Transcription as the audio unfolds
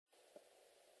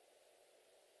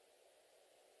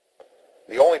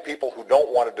The only people who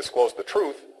don't want to disclose the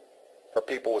truth are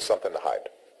people with something to hide.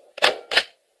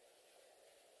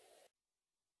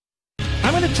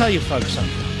 I'm going to tell you folks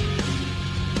something.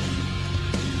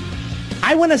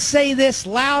 I want to say this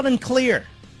loud and clear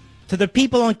to the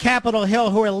people on Capitol Hill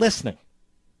who are listening.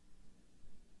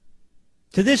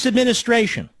 To this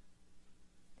administration.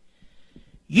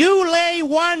 You lay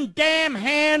one damn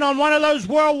hand on one of those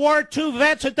World War II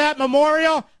vets at that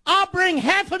memorial, I'll bring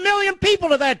 500,000 people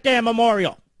to that damn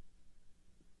memorial.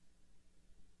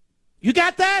 You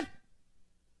got that?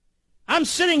 I'm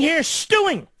sitting here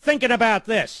stewing thinking about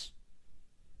this.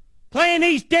 Playing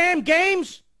these damn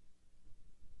games?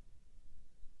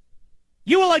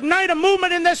 You will ignite a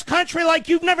movement in this country like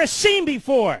you've never seen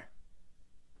before.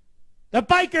 The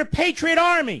Biker Patriot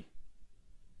Army.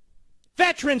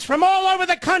 Veterans from all over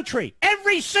the country.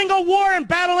 Every single war and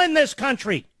battle in this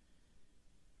country.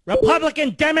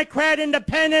 Republican, Democrat,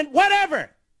 Independent, whatever.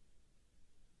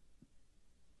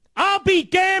 I'll be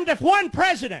damned if one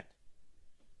president,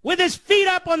 with his feet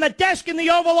up on the desk in the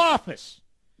Oval Office,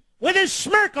 with his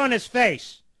smirk on his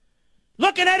face,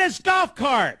 looking at his golf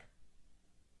cart,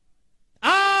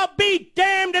 I'll be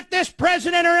damned if this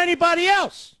president or anybody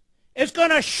else is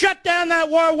going to shut down that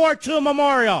World War II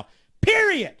memorial.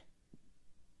 Period.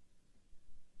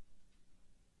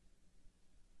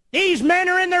 These men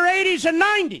are in their 80s and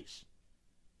 90s.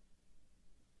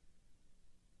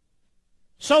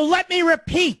 So let me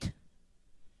repeat.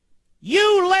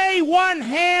 You lay one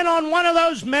hand on one of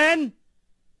those men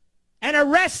and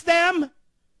arrest them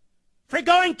for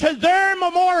going to their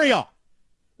memorial,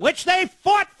 which they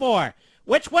fought for,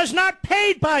 which was not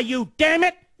paid by you, damn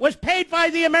it, was paid by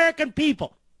the American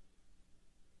people.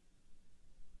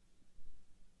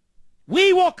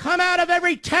 We will come out of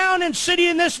every town and city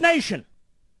in this nation.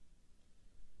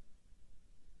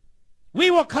 We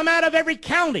will come out of every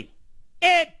county,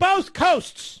 at both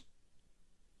coasts,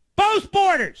 both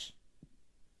borders,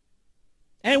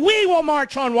 and we will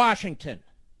march on Washington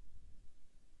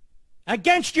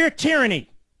against your tyranny.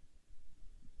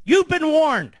 You've been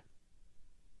warned.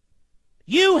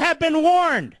 You have been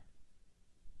warned.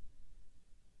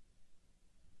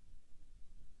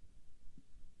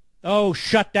 Oh,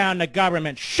 shut down the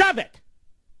government. Shove it.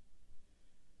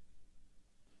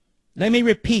 Let me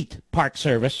repeat, Park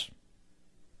Service.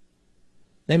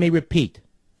 Let me repeat.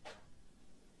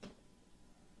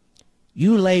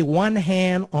 You lay one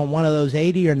hand on one of those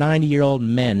 80 or 90-year-old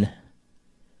men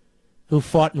who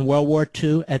fought in World War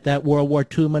II at that World War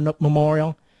II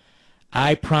memorial,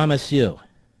 I promise you,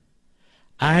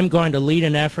 I'm going to lead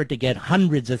an effort to get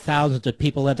hundreds of thousands of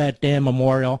people at that damn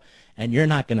memorial, and you're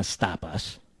not going to stop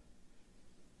us.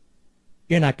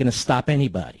 You're not going to stop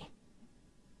anybody.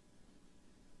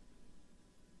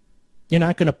 You're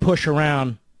not going to push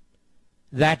around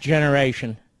that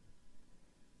generation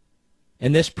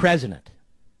and this president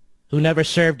who never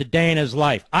served a day in his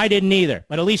life. I didn't either,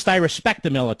 but at least I respect the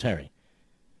military.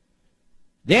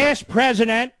 This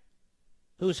president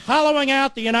who's hollowing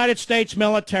out the United States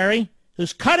military,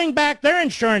 who's cutting back their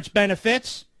insurance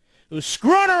benefits, who's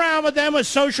screwing around with them with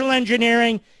social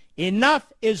engineering, enough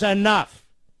is enough.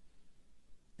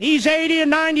 These 80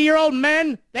 and 90-year-old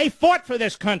men, they fought for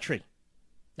this country.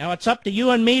 Now it's up to you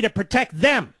and me to protect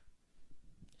them.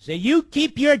 So you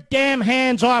keep your damn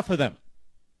hands off of them.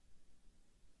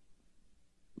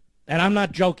 And I'm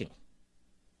not joking.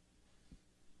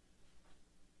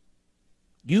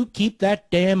 You keep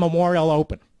that damn memorial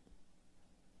open,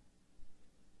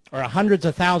 or hundreds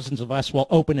of thousands of us will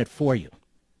open it for you.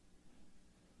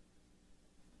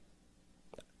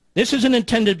 This isn't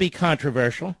intended to be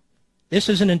controversial. This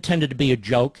isn't intended to be a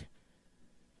joke.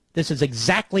 This is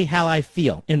exactly how I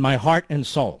feel in my heart and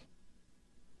soul.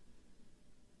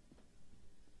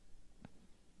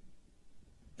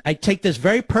 I take this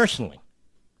very personally.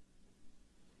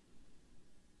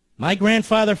 My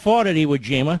grandfather fought at Iwo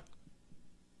Jima,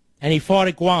 and he fought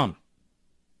at Guam.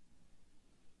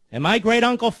 And my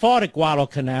great-uncle fought at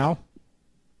Guadalcanal.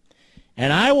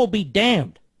 And I will be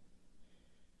damned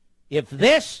if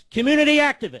this community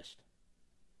activist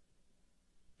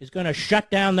is going to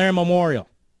shut down their memorial.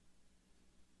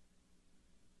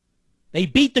 They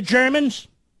beat the Germans.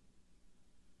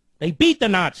 They beat the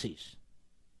Nazis.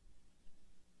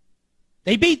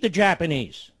 They beat the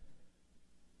Japanese.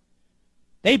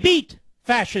 They beat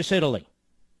fascist Italy.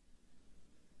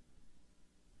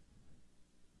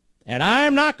 And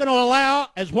I'm not going to allow,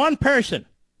 as one person,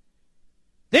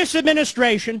 this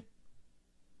administration,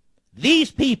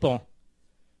 these people,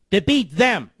 to beat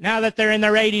them now that they're in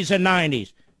their 80s and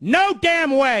 90s. No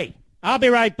damn way. I'll be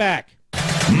right back.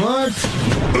 Mark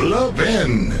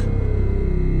Levin.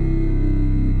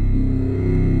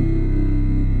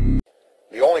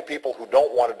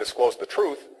 don't want to disclose the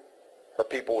truth are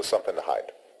people with something to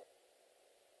hide.